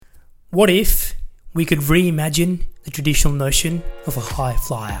What if we could reimagine the traditional notion of a high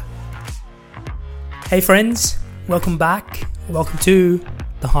flyer? Hey friends, welcome back. Welcome to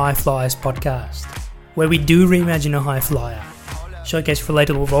the High Flyers podcast, where we do reimagine a high flyer, showcase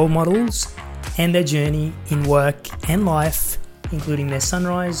relatable role models and their journey in work and life, including their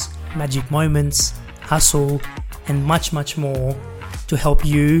sunrise, magic moments, hustle, and much, much more to help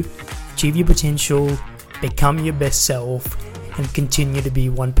you achieve your potential, become your best self, and continue to be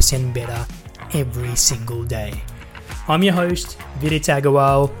 1% better every single day. I'm your host, Vidit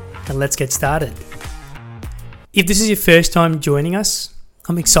Agarwal, and let's get started. If this is your first time joining us,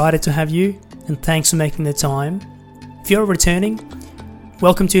 I'm excited to have you, and thanks for making the time. If you're returning,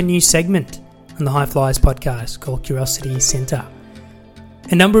 welcome to a new segment on the High Flyers podcast called Curiosity Center.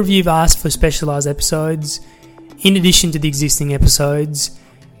 A number of you have asked for specialized episodes in addition to the existing episodes,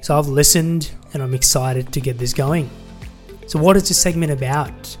 so I've listened and I'm excited to get this going. So what is this segment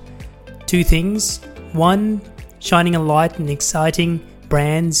about? Two things. One, shining a light on exciting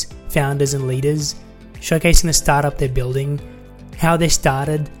brands, founders and leaders, showcasing the startup they're building, how they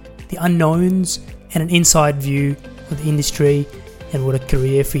started, the unknowns, and an inside view of the industry and what a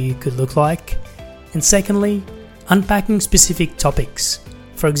career for you could look like. And secondly, unpacking specific topics.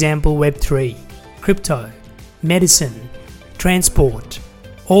 For example, Web3, crypto, medicine, transport,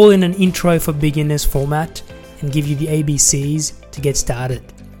 all in an intro for beginners format, and give you the ABCs to get started.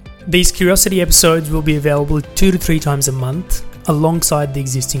 These Curiosity episodes will be available 2 to 3 times a month alongside the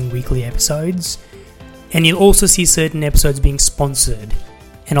existing weekly episodes, and you'll also see certain episodes being sponsored,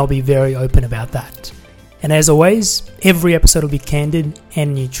 and I'll be very open about that. And as always, every episode will be candid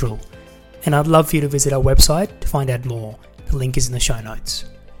and neutral, and I'd love for you to visit our website to find out more. The link is in the show notes.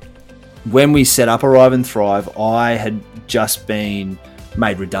 When we set up Arrive and Thrive, I had just been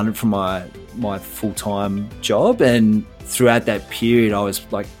made redundant from my full-time job, and throughout that period I was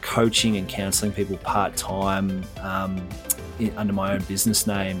like coaching and counseling people part-time under my own business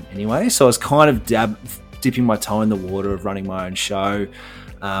name anyway, so I was kind of dipping my toe in the water of running my own show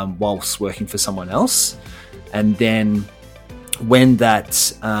whilst working for someone else. And then when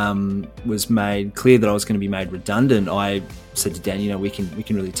that was made clear that I was going to be made redundant, I said to Dan, we can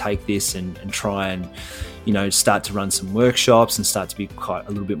really take this and try and start to run some workshops and start to be quite a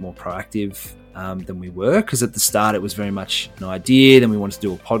little bit more proactive than we were, because at the start it was very much an idea. Then we wanted to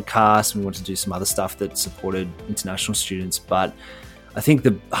do a podcast and we wanted to do some other stuff that supported international students. But I think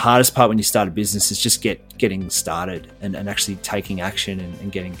the hardest part when you start a business is just getting started and actually taking action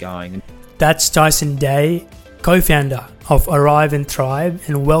and getting going. That's Tyson Day, co-founder of Arrive and Thrive,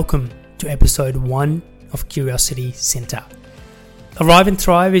 and welcome to episode 1 of Curiosity Center. Arrive and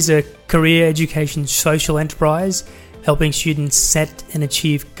Thrive is a career education social enterprise helping students set and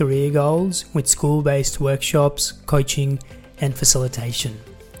achieve career goals with school-based workshops, coaching, and facilitation.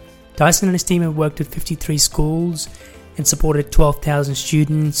 Tyson and his team have worked with 53 schools and supported 12,000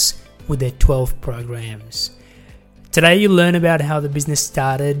 students with their 12 programs. Today you'll learn about how the business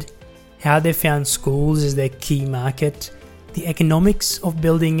started, how they found schools as their key market, the economics of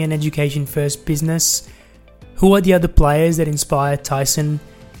building an education-first business, who are the other players that inspire Tyson,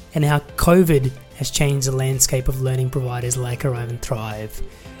 and how COVID has changed the landscape of learning providers like Arrive and Thrive.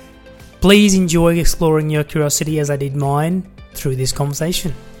 Please enjoy exploring your curiosity as I did mine through this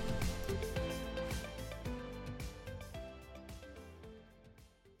conversation.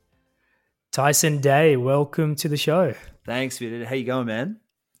 Tyson Day, welcome to the show. Thanks, Vidit. How you going, man?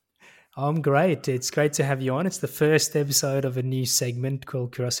 I'm great. It's great to have you on. It's the first episode of a new segment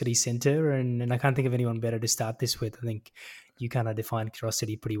called Curiosity Center, and I can't think of anyone better to start this with. I think you kind of define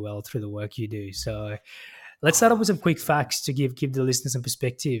curiosity pretty well through the work you do. So let's start off with some quick facts to give the listeners some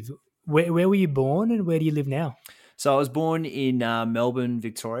perspective. Where were you born and where do you live now? So I was born in Melbourne,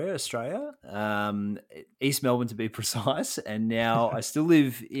 Victoria, Australia, East Melbourne to be precise. And now I still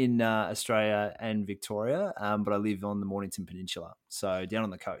live in Australia and Victoria, but I live on the Mornington Peninsula, so down on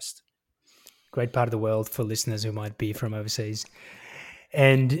the coast. Great part of the world for listeners who might be from overseas.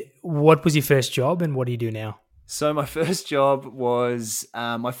 And what was your first job and what do you do now? So my first job was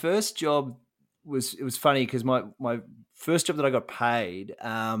it was funny because my first job that I got paid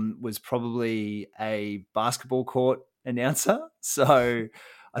was probably a basketball court announcer. So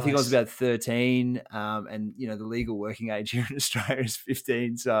I think I was about 13, and the legal working age here in Australia is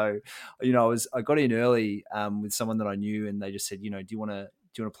 15. So I got in early with someone that I knew, and they just said, do you want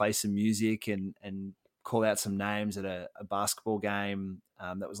to play some music and call out some names at a basketball game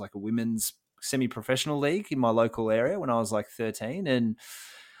that was like a women's semi-professional league in my local area when I was like 13, and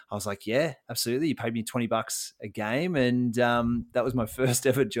I was like, yeah, absolutely. You paid me $20 a game. And that was my first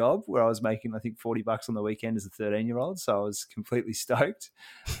ever job where I was making, I think, $40 on the weekend as a 13-year-old. So I was completely stoked.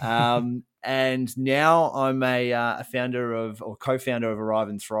 And now I'm a founder of, or co-founder of Arrive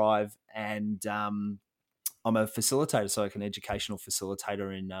and Thrive. And I'm a facilitator, so like an educational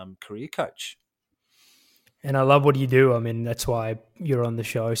facilitator and career coach. And I love what you do. I mean, that's why you're on the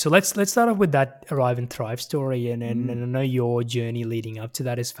show. So let's start off with that Arrive and Thrive story. And I know your journey leading up to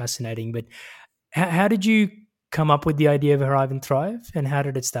that is fascinating. But how did you come up with the idea of Arrive and Thrive, and how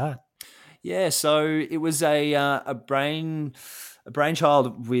did it start? Yeah, so it was a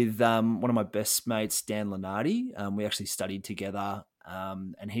brainchild with one of my best mates, Dan Lenardi. We actually studied together,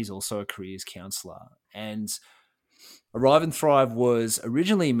 and he's also a careers counsellor. And Arrive and Thrive was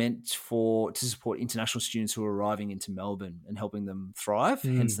originally meant to support international students who are arriving into Melbourne and helping them thrive,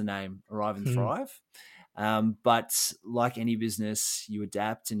 hence the name Arrive and Thrive. But like any business, you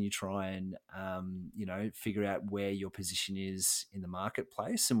adapt and you try and, figure out where your position is in the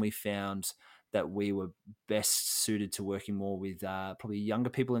marketplace. And we found that we were best suited to working more with probably younger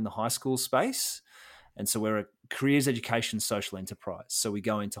people in the high school space. And so we're a careers education social enterprise. So we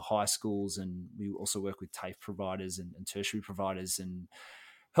go into high schools and we also work with TAFE providers and tertiary providers and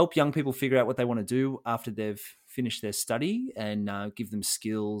help young people figure out what they want to do after they've finished their study and give them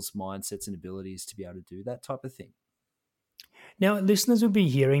skills, mindsets, and abilities to be able to do that type of thing. Now, listeners will be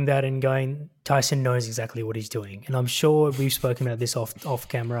hearing that and going, Tyson knows exactly what he's doing. And I'm sure we've spoken about this off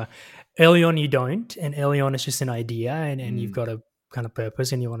camera. Early on, you don't. And early on, it's just an idea and you've got a kind of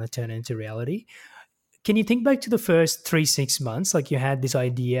purpose and you want to turn it into reality. Can you think back to the first 3-6 months? Like you had this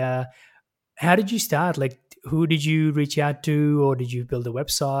idea. How did you start? Like who did you reach out to, or did you build a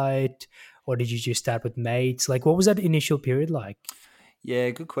website, or did you just start with mates? Like what was that initial period like? Yeah,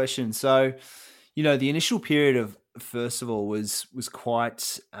 good question. So, the initial period of, first of all, was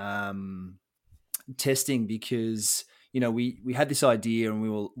quite testing because we had this idea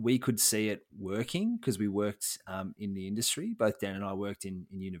and we could see it working because we worked in the industry. Both Dan and I worked in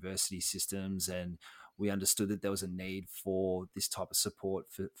university systems, and we understood that there was a need for this type of support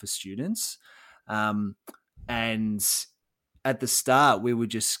for students. And at the start, we were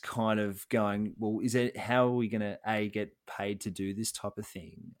just kind of going, well, how are we going to get paid to do this type of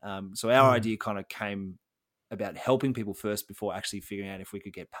thing? So our idea kind of came about helping people first before actually figuring out if we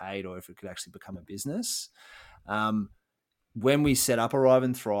could get paid or if it could actually become a business. When we set up Arrive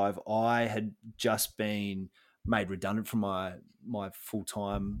and Thrive, I had just been made redundant from my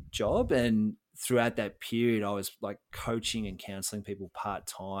full-time job. And throughout that period, I was like coaching and counseling people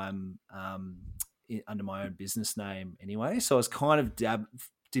part-time under my own business name anyway. So I was kind of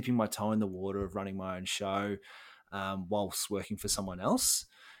dipping my toe in the water of running my own show whilst working for someone else.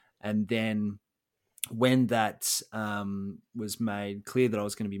 And then when that was made clear that I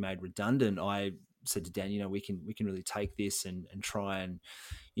was going to be made redundant, I said to Dan, we can really take this and try and,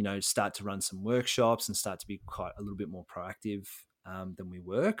 start to run some workshops and start to be quite a little bit more proactive than we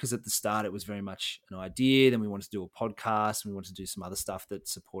were. Because at the start, it was very much an idea. Then we wanted to do a podcast and we wanted to do some other stuff that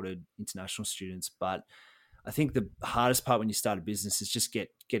supported international students. But I think the hardest part when you start a business is just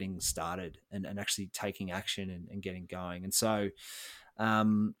getting started and actually taking action and getting going. And so,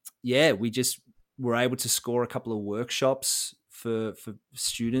 we just were able to score a couple of workshops for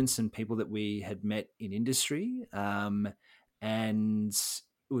students and people that we had met in industry. And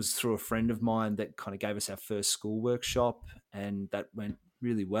it was through a friend of mine that kind of gave us our first school workshop, and that went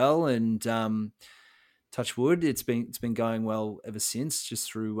really well. And touch wood, it's been going well ever since,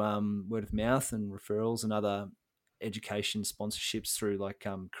 just through word of mouth and referrals and other education sponsorships through like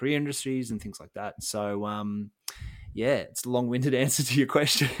career industries and things like that. So it's a long-winded answer to your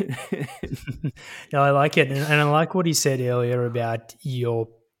question. No, I like it. And I like what he said earlier about your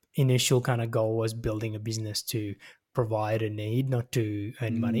initial kind of goal was building a business to provide a need, not to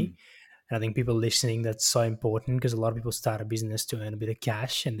earn money. And I think people listening, that's so important because a lot of people start a business to earn a bit of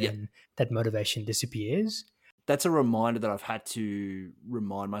cash and then that motivation disappears. That's a reminder that I've had to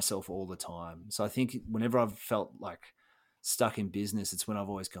remind myself all the time. So I think whenever I've felt like stuck in business, it's when I've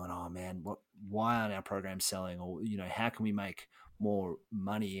always gone, oh man, why aren't our programs selling? Or, how can we make more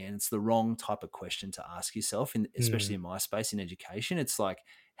money? And it's the wrong type of question to ask yourself, especially in my space in education. It's like,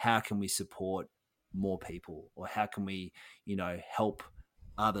 how can we support more people, or how can we, help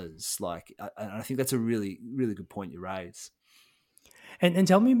others? Like, I think that's a really, really good point you raise. And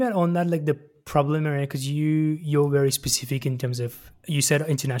tell me about on that, like the problem area, because you're very specific in terms of, you said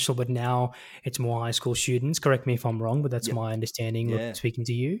international, but now it's more high school students. Correct me if I'm wrong, but that's my understanding speaking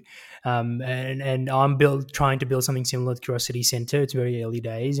to you. And I'm trying to build something similar at Curiosity Center. It's very early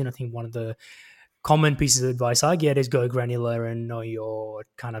days, and I think one of the common pieces of advice I get is go granular and know your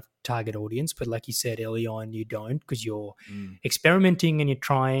kind of target audience. But like you said early on, you don't because you're Mm. experimenting and you're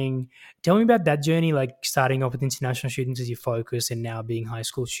trying. Tell me about that journey, like starting off with international students as your focus and now being high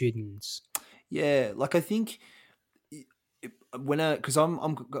school students. Yeah, like I think when because I'm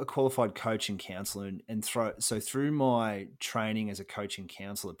a qualified coach and counselor, and through my training as a coach and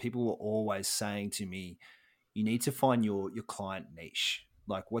counselor, people were always saying to me, you need to find your client niche.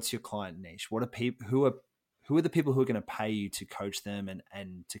 Like, what's your client niche? What are people who are the people who are going to pay you to coach them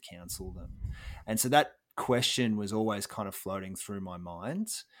and to counsel them? And so that question was always kind of floating through my mind.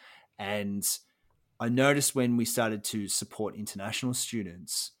 And I noticed when we started to support international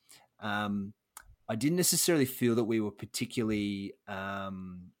students, I didn't necessarily feel that we were particularly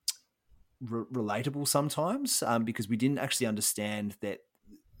relatable sometimes, because we didn't actually understand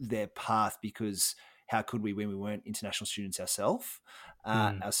their path, because how could we when we weren't international students ourselves?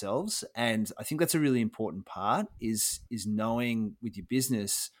 And I think that's a really important part is knowing with your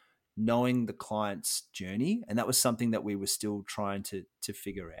business, knowing the client's journey, and that was something that we were still trying to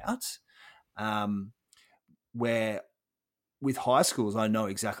figure out. Um, where with high schools, I know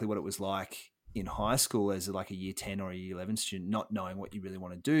exactly what it was like in high school as like a year 10 or a year 11 student, not knowing what you really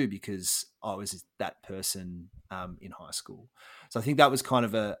want to do because I was that person in high school. So I think that was kind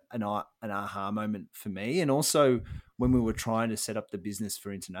of an aha moment for me. And also when we were trying to set up the business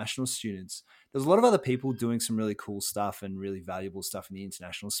for international students, there's a lot of other people doing some really cool stuff and really valuable stuff in the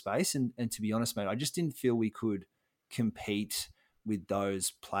international space. And to be honest, mate, I just didn't feel we could compete with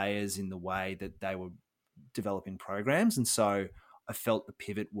those players in the way that they were developing programs, and so I felt the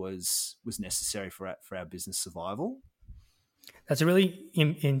pivot was necessary for our business survival. That's a really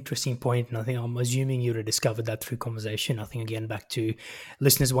interesting point, and I think I'm assuming you'd have discovered that through conversation. I think again back to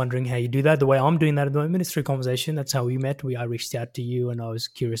listeners wondering how you do that. The way I'm doing that at the moment is through conversation. That's how we met. I reached out to you, and I was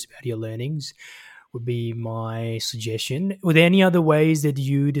curious about your learnings. Would be my suggestion. Were there any other ways that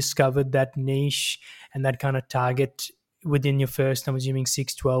you discovered that niche and that kind of target within your first, I'm assuming,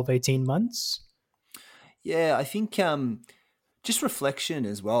 6, 12, 18 months? Yeah, I think just reflection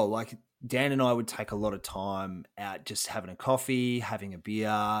as well. Like Dan and I would take a lot of time out just having a coffee, having a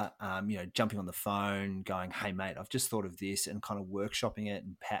beer, jumping on the phone, going, "Hey mate, I've just thought of this," and kind of workshopping it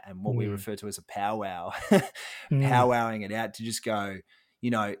and what we Mm. refer to as a powwow, Mm. powwowing it out to just go,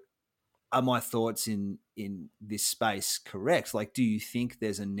 you know, are my thoughts in this space correct? Like, do you think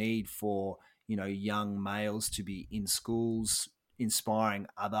there's a need for young males to be in schools inspiring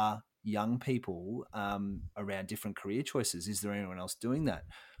other young people around different career choices? Is there anyone else doing that?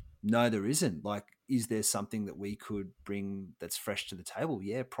 No, there isn't. Like, is there something that we could bring that's fresh to the table?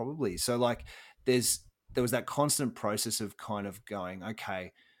 Yeah, probably. So like, there was that constant process of kind of going,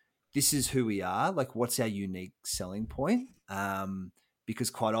 okay, this is who we are. Like, what's our unique selling point? Because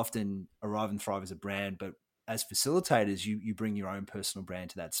quite often, Arrive and Thrive is a brand, but as facilitators, you bring your own personal brand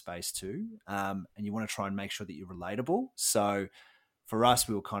to that space too, and you want to try and make sure that you're relatable. So for us,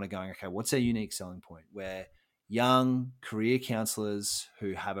 we were kind of going, okay, what's our unique selling point? We're young career counselors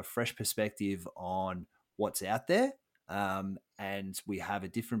who have a fresh perspective on what's out there. And we have a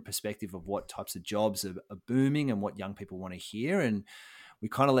different perspective of what types of jobs are booming and what young people want to hear. And we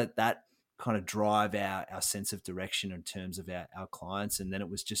kind of let that kind of drive our sense of direction in terms of our clients. And then it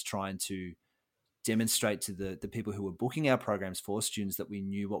was just trying to demonstrate to the people who were booking our programs for students that we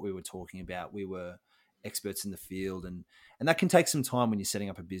knew what we were talking about. We were experts in the field, and that can take some time when you're setting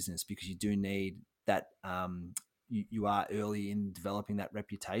up a business, because you do need that. You are early in developing that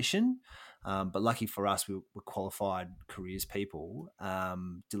reputation, but lucky for us, we were qualified careers people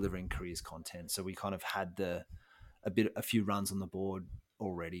delivering careers content. So we kind of had a few runs on the board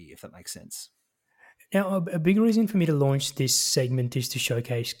already, if that makes sense. Now, a big reason for me to launch this segment is to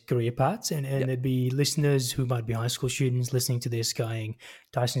showcase career paths, and Yep. there'd be listeners who might be high school students listening to this going,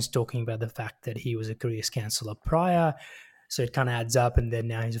 Tyson's talking about the fact that he was a careers counselor prior. So it kind of adds up, and then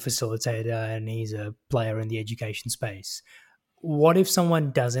now he's a facilitator and he's a player in the education space. What if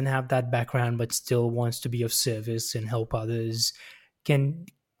someone doesn't have that background but still wants to be of service and help others? Can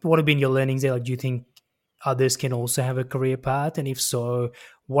What have been your learnings there? Like, do you think others can also have a career path? And if so,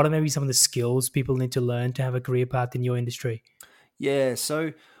 what are maybe some of the skills people need to learn to have a career path in your industry? Yeah,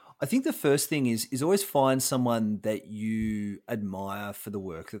 so I think the first thing is always find someone that you admire for the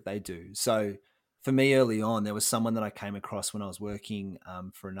work that they do. So for me, early on, there was someone that I came across when I was working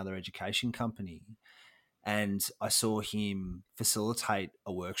for another education company, and I saw him facilitate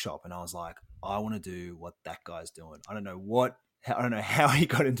a workshop, and I was like, I want to do what that guy's doing. I don't know how he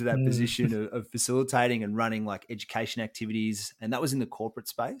got into that Mm. position of facilitating and running like education activities, and that was in the corporate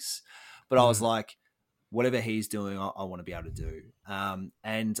space. But I was Mm. like, whatever he's doing, I want to be able to do.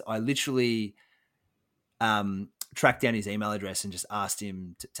 And I literally tracked down his email address and just asked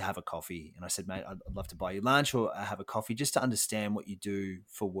him to have a coffee. And I said, mate, I'd love to buy you lunch or have a coffee just to understand what you do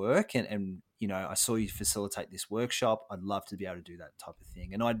for work. And you know, I saw you facilitate this workshop. I'd love to be able to do that type of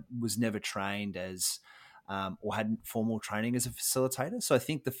thing. And I was never trained as or hadn't formal training as a facilitator. So I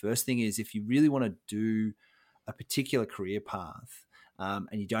think the first thing is, if you really want to do a particular career path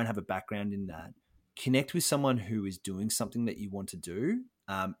and you don't have a background in that, connect with someone who is doing something that you want to do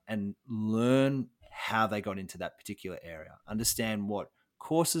and learn how they got into that particular area. Understand what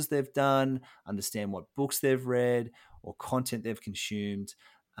courses they've done, understand what books they've read or content they've consumed,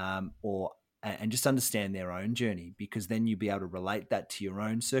 or and just understand their own journey, because then you'll be able to relate that to your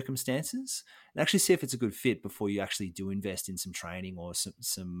own circumstances and actually see if it's a good fit before you actually do invest in some training or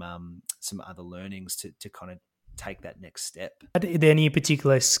some other learnings to kind of take that next step. Are there any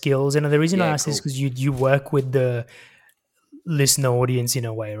particular skills? And the reason I Yeah, ask this is cool. because you work with the listener audience in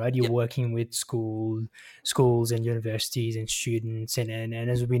a way, right? You're Yep. working with schools and universities and students, and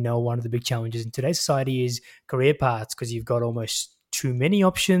as we know, one of the big challenges in today's society is career paths, because you've got almost too many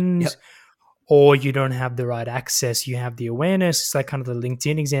options, Yep. or you don't have the right access. You have the awareness. It's like kind of the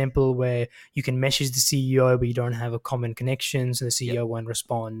LinkedIn example where you can message the CEO, but you don't have a common connection, so the Yep. CEO won't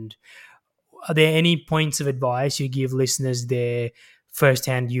respond. Are there any points of advice you give listeners there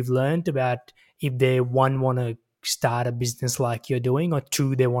firsthand you've learned about, if they one want to start a business like you're doing, or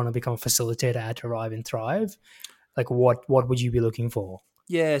two, they want to become a facilitator at Arrive and Thrive? Like what would you be looking for?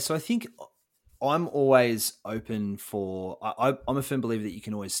 Yeah. So I think I'm always open for. I'm a firm believer that you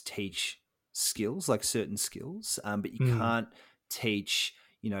can always teach skills, like certain skills, but you Mm. can't teach,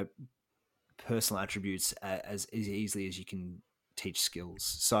 personal attributes as easily as you can teach skills.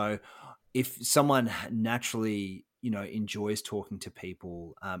 So if someone naturally, enjoys talking to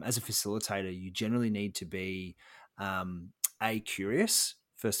people, as a facilitator, you generally need to be curious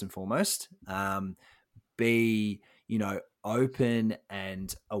first and foremost. Be open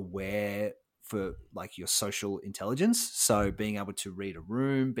and aware for like your social intelligence, so being able to read a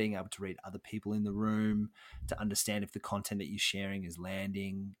room, being able to read other people in the room, to understand if the content that you're sharing is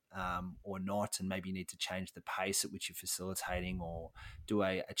landing or not, and maybe you need to change the pace at which you're facilitating, or do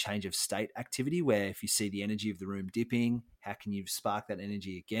a change of state activity where if you see the energy of the room dipping, how can you spark that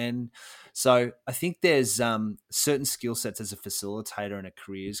energy again? So I think there's certain skill sets as a facilitator and a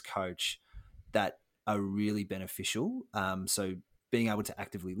careers coach that are really beneficial. So being able to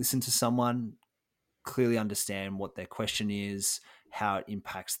actively listen to someone, clearly understand what their question is, how it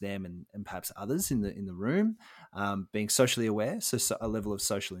impacts them and perhaps others in the room, being socially aware, so a level of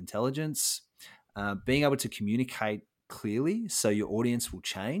social intelligence, being able to communicate clearly, so your audience will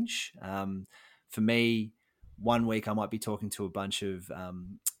change. For me, one week I might be talking to a bunch of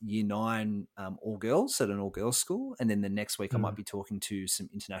year nine all girls at an all girls school, and then the next week I might Mm. be talking to some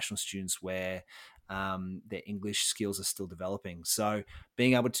international students where their English skills are still developing. So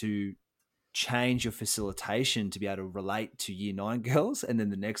being able to change your facilitation to be able to relate to year nine girls, and then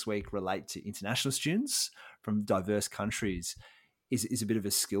the next week relate to international students from diverse countries is a bit of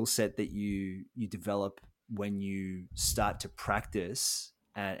a skill set that you develop when you start to practice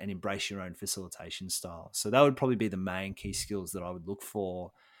and embrace your own facilitation style. So that would probably be the main key skills that I would look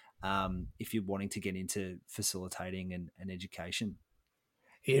for if you're wanting to get into facilitating and education.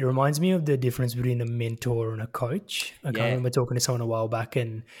 It reminds me of the difference between a mentor and a coach. I can't Yeah, remember talking to someone a while back,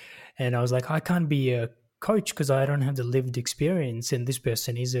 and I was like, I can't be a coach because I don't have the lived experience, and this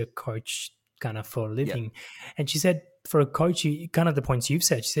person is a coach kind of for a yeah, living. And she said, for a coach, kind of the points you've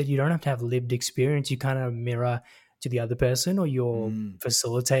said, she said you don't have to have lived experience. You kind of mirror to the other person, or you're mm,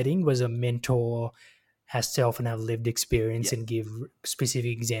 facilitating. Was a mentor has to often have lived experience yeah, and give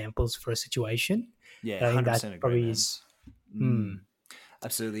specific examples for a situation. yeah. And I think that 100% agree, probably man. is. Hmm. Mm.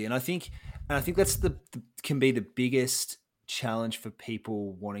 Absolutely, and I think that's the can be the biggest challenge for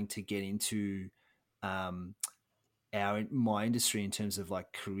people wanting to get into um, my industry in terms of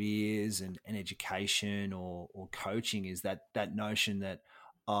like careers and education or coaching, is that notion that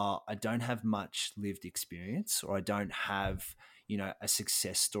I don't have much lived experience, or I don't have a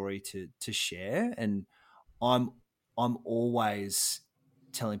success story to share. And I'm I'm always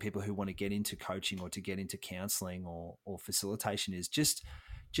telling people who want to get into coaching or to get into counseling or facilitation is just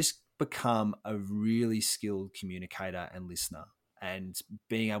become a really skilled communicator and listener, and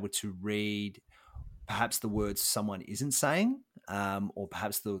being able to read perhaps the words someone isn't saying, or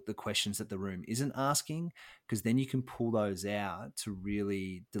perhaps the questions that the room isn't asking, because then you can pull those out to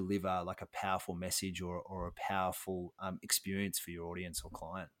really deliver like a powerful message or a powerful experience for your audience or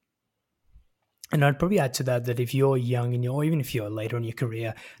client. And I'd probably add to that that if you're young and or even if you're later in your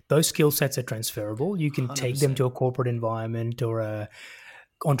career, those skill sets are transferable. You can take them 100%. to a corporate environment or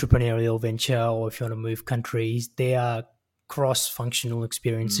entrepreneurial venture or if you want to move countries, they are cross-functional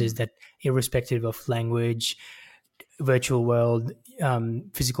experiences Mm, that, irrespective of language, virtual world,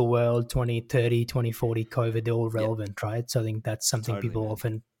 physical world, 2030, 2040, COVID, they're all yeah, relevant, right? So I think that's something totally, people man.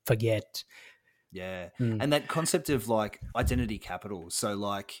 often forget. Yeah. Mm, And that concept of like identity capital. So,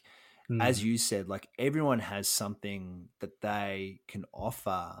 like, as mm, you said, like everyone has something that they can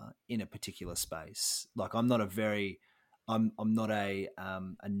offer in a particular space. Like, I'm not a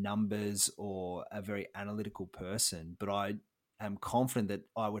numbers or a very analytical person, but I am confident that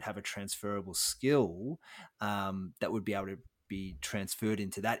I would have a transferable skill that would be able to be transferred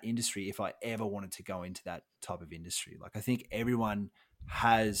into that industry if I ever wanted to go into that type of industry. Like, I think everyone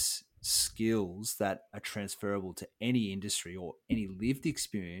has skills that are transferable to any industry or any lived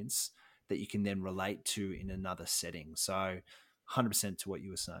experience that you can then relate to in another setting. So 100% to what you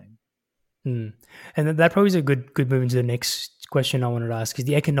were saying. mm. And that probably is a good move into the next question I wanted to ask is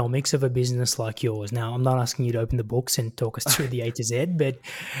the economics of a business like yours. Now, I'm not asking you to open the books and talk us through the A to Z, but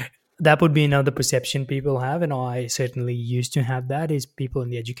that would be another perception people have, and I certainly used to have that. Is people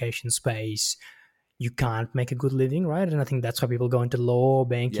in the education space, you can't make a good living, right? And I think that's why people go into law,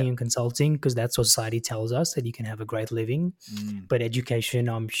 banking, Yep. and consulting because that's what society tells us that you can have a great living. Mm. But education,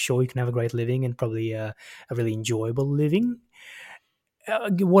 I'm sure you can have a great living and probably a really enjoyable living.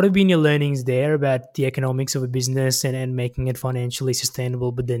 What have been your learnings there about the economics of a business and making it financially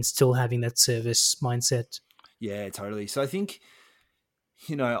sustainable, but then still having that service mindset? Yeah, totally. So I think,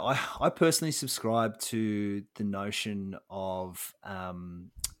 I personally subscribe to the notion of, I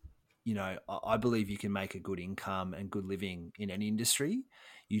believe you can make a good income and good living in any industry.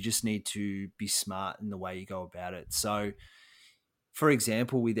 You just need to be smart in the way you go about it. So, for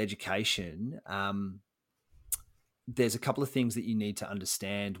example, with education, there's a couple of things that you need to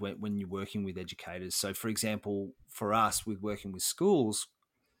understand when you're working with educators. So, for example, for us with working with schools,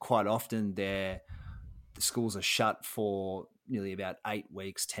 quite often the schools are shut for nearly about 8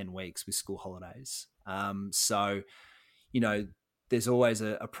 weeks, 10 weeks with school holidays. So, you know, there's always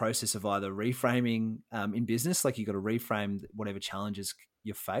a process of either reframing in business, like you've got to reframe whatever challenges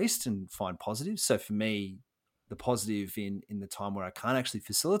you're faced and find positives. So for me, the positive in the time where I can't actually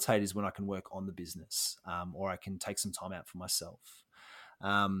facilitate is when I can work on the business, or I can take some time out for myself.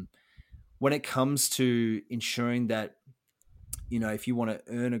 Um, when it comes to ensuring that, if you want to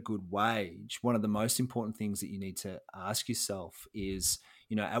earn a good wage, one of the most important things that you need to ask yourself is,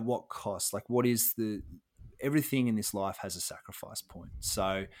 at what cost? Like, what is everything in this life has a sacrifice point.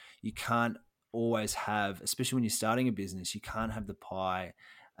 So you can't always have, especially when you're starting a business, you can't have the pie,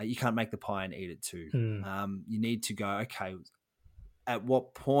 you can't make the pie and eat it too. Mm, You need to go, okay, at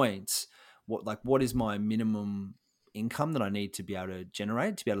what point, what is my minimum income that I need to be able to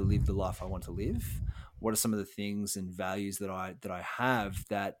generate to be able to live the life I want to live? What are some of the things and values that I have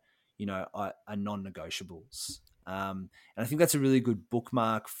that are non-negotiables? And I think that's a really good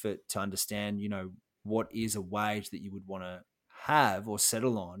bookmark to understand. What is a wage that you would want to have or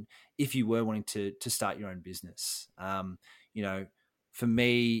settle on if you were wanting to start your own business. You know, for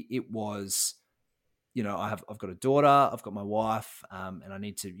me, it was, I've got a daughter, I've got my wife, and I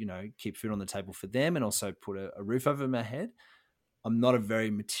need to, keep food on the table for them and also put a roof over my head. I'm not a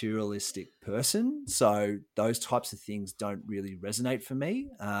very materialistic person, so those types of things don't really resonate for me.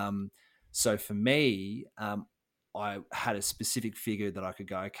 So for me, I had a specific figure that I could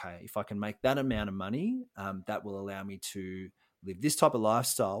go, okay, if I can make that amount of money, that will allow me to live this type of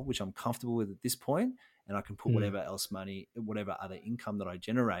lifestyle, which I'm comfortable with at this point, and I can put mm, whatever else money, whatever other income that I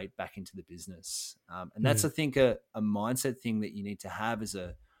generate back into the business. And that's, mm, I think, a mindset thing that you need to have as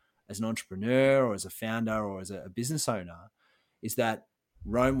an entrepreneur or as a founder or as a business owner, is that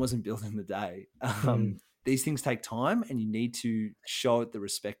Rome wasn't built in the day. mm. These things take time, and you need to show it the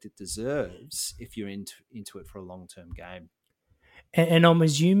respect it deserves if you're into it for a long term game. And I'm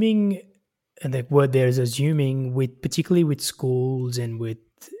assuming, and the word there is assuming, with particularly with schools and with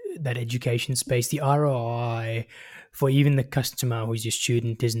that education space, the ROI for even the customer who's your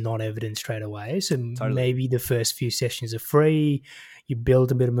student is not evident straight away. So Totally. maybe the first few sessions are free. You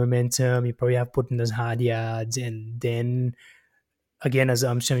build a bit of momentum. You probably have put in those hard yards, and then again, as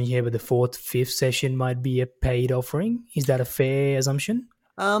I'm showing here, but the fourth, fifth session might be a paid offering. Is that a fair assumption?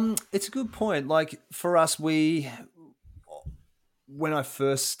 It's a good point. Like for us, when I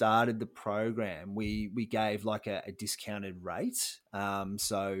first started the program, we gave like a discounted rate.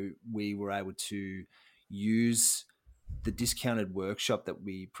 So we were able to use the discounted workshop that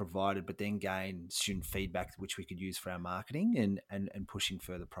we provided, but then gain student feedback, which we could use for our marketing and pushing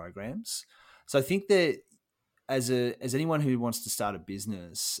further programs. So I think that as anyone who wants to start a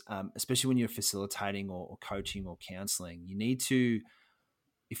business, especially when you're facilitating or coaching or counseling, you need to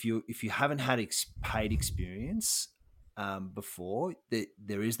if you haven't had paid experience before,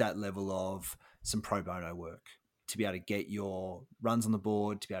 there is that level of some pro bono work to be able to get your runs on the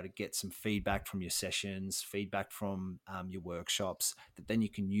board, to be able to get some feedback from your sessions, feedback from your workshops that then you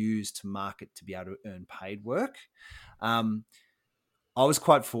can use to market to be able to earn paid work. I was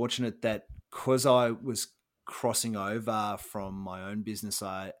quite fortunate that because I was crossing over from my own business,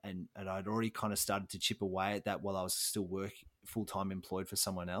 and I'd already kind of started to chip away at that while I was still full time employed for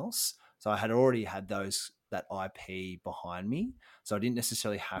someone else. So I had already had that IP behind me. So I didn't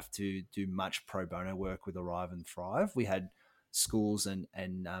necessarily have to do much pro bono work with Arrive and Thrive. We had schools and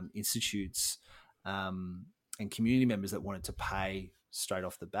institutes and community members that wanted to pay straight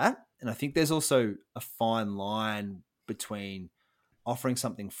off the bat. And I think there's also a fine line between offering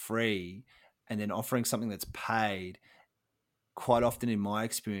something free and then offering something that's paid. Quite often in my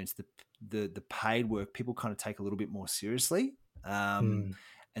experience, the paid work people kind of take a little bit more seriously.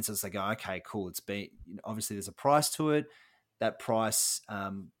 And so it's like, oh, okay, cool. It's been, obviously there's a price to it. That price,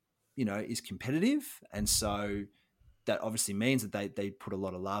 is competitive. And so that obviously means that they put a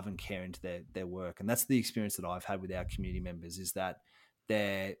lot of love and care into their work. And that's the experience that I've had with our community members, is that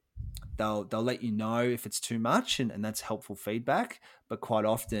they'll let you know if it's too much, and that's helpful feedback. But quite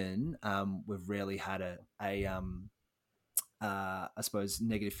often, we've rarely had I suppose,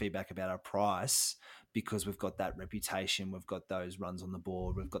 negative feedback about our price, because we've got that reputation, we've got those runs on the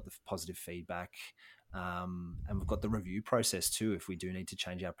board, we've got the positive feedback, and we've got the review process too if we do need to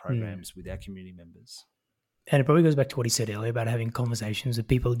change our programs with our community members. And it probably goes back to what he said earlier about having conversations with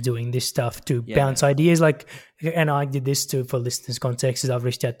people doing this stuff to bounce man. ideas. And I did this too for listeners' context, is I've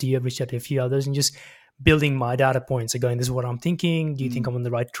reached out to you, I've reached out to a few others, and just building my data points and going, this is what I'm thinking. Do you think I'm on the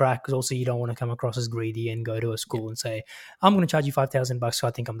right track? Because also you don't want to come across as greedy and go to a school and say, I'm going to charge you $5,000, so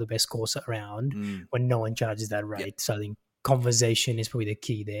I think I'm the best course around, when no one charges that rate. Yep. So I think conversation is probably the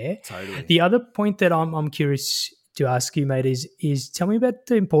key there. Totally. The other point that I'm curious to ask you, mate, is tell me about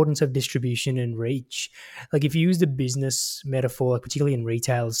the importance of distribution and reach. Like if you use the business metaphor, like particularly in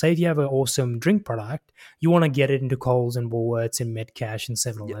retail, say if you have an awesome drink product, you want to get it into Coles and Woolworths and Metcash and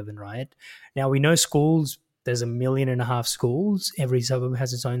 7-Eleven, right? Now we know schools, there's 1.5 million schools. Every suburb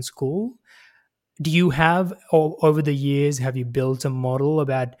has its own school. Do you have, or over the years, have you built a model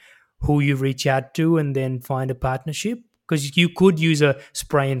about who you reach out to and then find a partnership? Because you could use a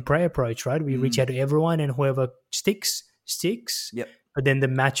spray and pray approach, right? We reach out to everyone, and whoever sticks. Yep. But then the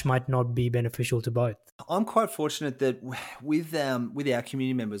match might not be beneficial to both. I'm quite fortunate that with our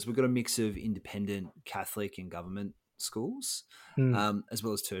community members, we've got a mix of independent, Catholic, and government schools, as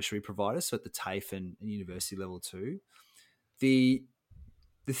well as tertiary providers, so at the TAFE and university level too. The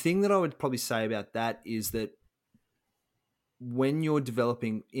thing that I would probably say about that is that when you're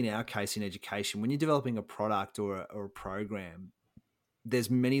developing, in our case in education, when you're developing a product or a program, there's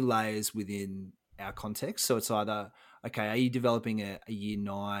many layers within our context. So it's either, okay, are you developing a year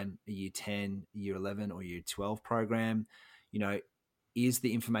 9, a year 10, a year 11 or year 12 program? Is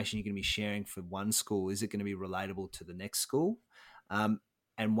the information you're going to be sharing for one school, is it going to be relatable to the next school? And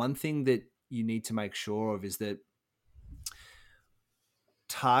one thing that you need to make sure of is that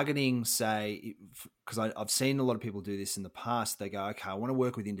targeting, say, because I've seen a lot of people do this in the past. They go, okay, I want to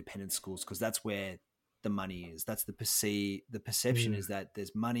work with independent schools because that's where the money is. That's the perception is that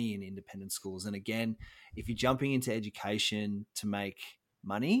there's money in independent schools. And again, if you're jumping into education to make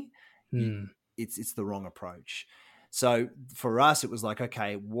money, it's the wrong approach. So for us, it was like,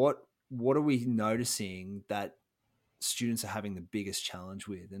 okay, what are we noticing that students are having the biggest challenge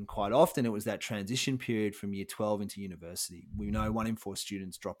with? And quite often it was that transition period from year 12 into university. We know 1 in 4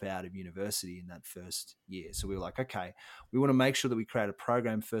 students drop out of university in that first year. So we were like, okay, we want to make sure that we create a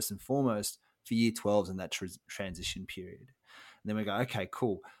program first and foremost for year 12s in that transition period. And then we go, okay,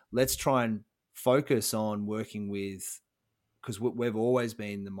 cool. Let's try and focus on working with, because we've always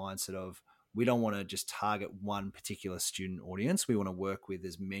been the mindset of, we don't want to just target one particular student audience. We want to work with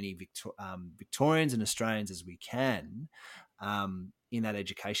as many Victorians and Australians as we can in that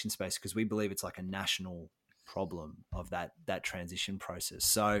education space, because we believe it's like a national problem of that transition process.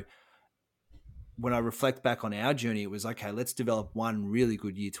 So when I reflect back on our journey, it was, okay, let's develop one really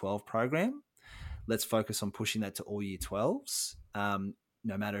good year 12 program. Let's focus on pushing that to all year 12s,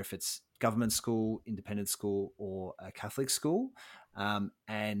 no matter if it's government school, independent school, or a Catholic school.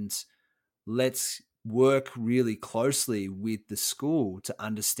 And let's work really closely with the school to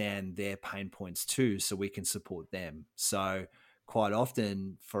understand their pain points too, so we can support them. So quite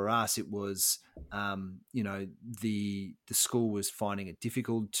often for us, it was, the school was finding it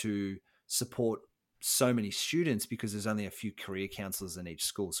difficult to support so many students because there's only a few career counselors in each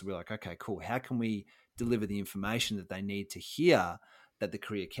school. So we're like, okay, cool. How can we deliver the information that they need to hear, that the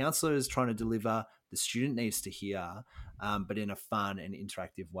career counselor is trying to deliver, the student needs to hear, but in a fun and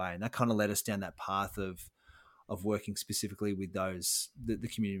interactive way. And that kind of led us down that path of working specifically with the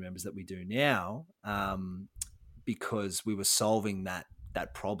community members that we do now, because we were solving that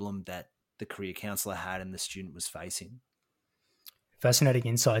problem that the career counselor had and the student was facing. Fascinating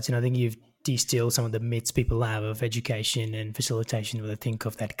insights, and I think you've distilled some of the myths people have of education and facilitation. Where they think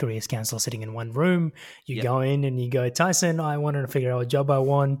of that careers counselor sitting in one room. You Yep. go in and you go, Tyson, I wanted to figure out what job I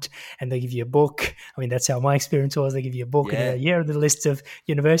want, and they give you a book. I mean, that's how my experience was. They give you a book, and Yeah. here are the list of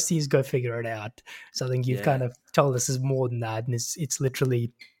universities. Go figure it out. So I think you've kind Yeah. of told us is more than that, and it's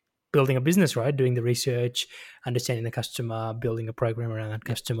literally building a business, right? Doing the research, understanding the customer, building a program around that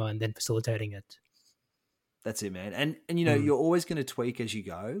Yep. customer, and then facilitating it. That's it, man. And you're always going to tweak as you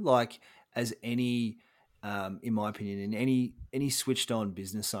go, like as any, in my opinion, and any switched on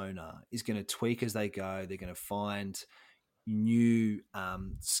business owner is going to tweak as they go. They're going to find new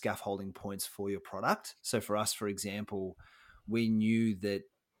scaffolding points for your product. So for us, for example, we knew that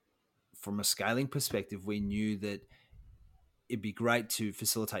from a scaling perspective, we knew that it'd be great to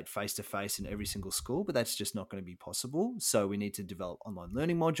facilitate face-to-face in every single school, but that's just not going to be possible. So we need to develop online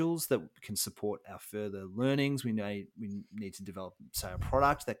learning modules that can support our further learnings. We need to develop, say, a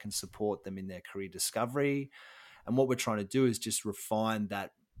product that can support them in their career discovery. And what we're trying to do is just refine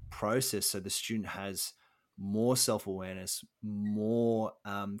that process so the student has more self-awareness, more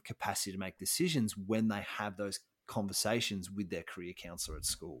capacity to make decisions when they have those conversations with their career counselor at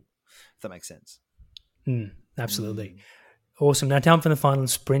school, if that makes sense. Absolutely. Awesome. Now, time for the final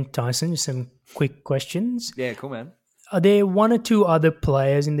sprint, Tyson. Just some quick questions. Yeah, cool, man. Are there one or two other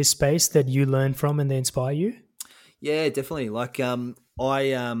players in this space that you learn from and they inspire you? Yeah, definitely. Like, I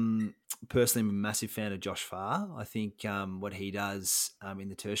personally am a massive fan of Josh Farr. I think what he does in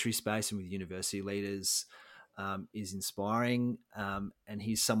the tertiary space and with university leaders is inspiring. And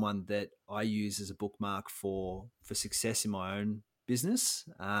he's someone that I use as a bookmark for success in my own business.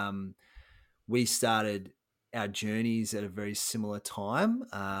 We started our journeys at a very similar time,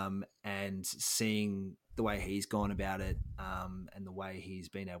 and seeing the way he's gone about it, and the way he's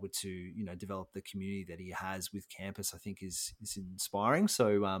been able to develop the community that he has with campus, I think is inspiring.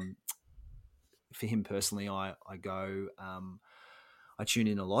 So for him personally, I go, I tune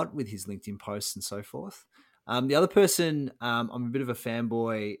in a lot with his LinkedIn posts and so forth. The other person I'm a bit of a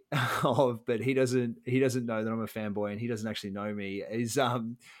fanboy of, but he doesn't know that I'm a fanboy, and he doesn't actually know me, is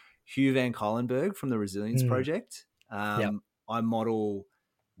Hugh Van Cuylenberg from the Resilience Project. Yep. I model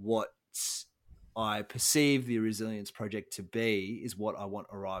what I perceive the Resilience Project to be is what I want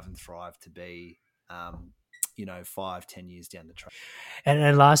Arrive and Thrive to be, 5-10 years down the track.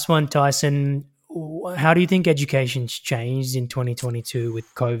 And last one, Tyson, how do you think education's changed in 2022 with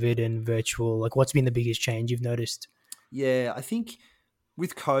COVID and virtual? Like, what's been the biggest change you've noticed? Yeah, I think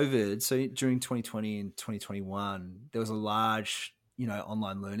with COVID, so during 2020 and 2021, there was a large,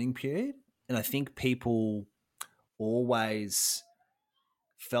 online learning period. And I think people always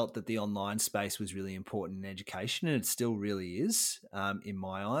felt that the online space was really important in education, and it still really is, in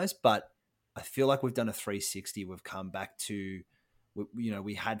my eyes. But I feel like we've done a 360. We've come back to,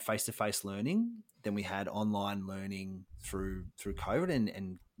 we had face-to-face learning, then we had online learning through COVID,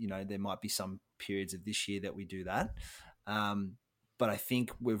 and there might be some periods of this year that we do that. But I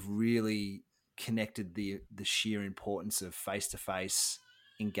think we've really connected the sheer importance of face-to-face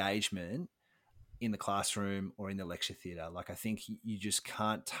engagement in the classroom or in the lecture theatre. Like, I think you just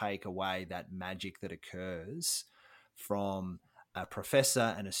can't take away that magic that occurs from a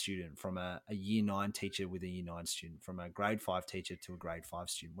professor and a student, from a year 9 teacher with a year 9 student, from a grade 5 teacher to a grade 5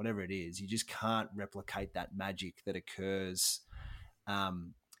 student, whatever it is. You just can't replicate that magic that occurs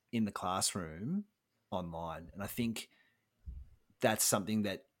in the classroom online. And I think that's something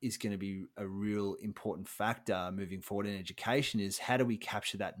that is going to be a real important factor moving forward in education, is how do we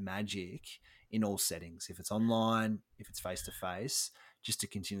capture that magic in all settings, if it's online, if it's face-to-face, just to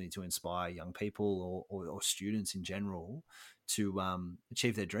continue to inspire young people or students in general to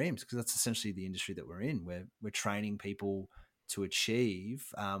achieve their dreams, because that's essentially the industry that we're in. We're training people to achieve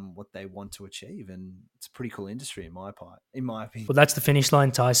what they want to achieve, and it's a pretty cool industry in my opinion. Well, that's the finish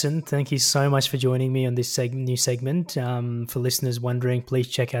line, Tyson. Thank you so much for joining me on this new segment. For listeners wondering, please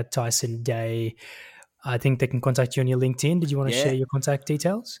check out Tyson Day. I think they can contact you on your LinkedIn. Did you want to share your contact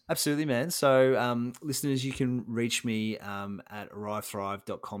details? Absolutely, man. So listeners, you can reach me at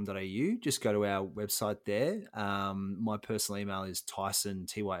arrivethrive.com.au. Just go to our website there. My personal email is Tyson,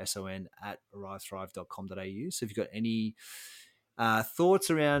 Tyson, at arrivethrive.com.au. So if you've got any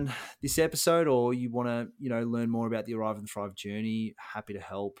thoughts around this episode, or you want to learn more about the Arrive and Thrive journey, happy to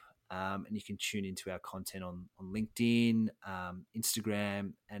help. And you can tune into our content on LinkedIn,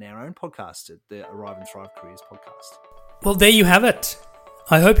 Instagram, and our own podcast at the Arrive and Thrive Careers podcast. Well, there you have it.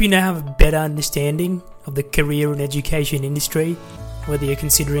 I hope you now have a better understanding of the career and education industry, whether you're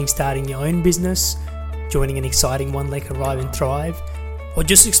considering starting your own business, joining an exciting one like Arrive and Thrive, or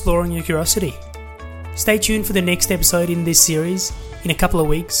just exploring your curiosity. Stay tuned for the next episode in this series in a couple of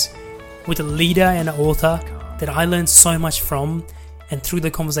weeks with a leader and an author that I learned so much from, and through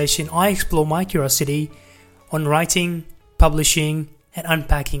the conversation I explore my curiosity on writing, publishing, and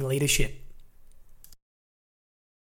unpacking leadership.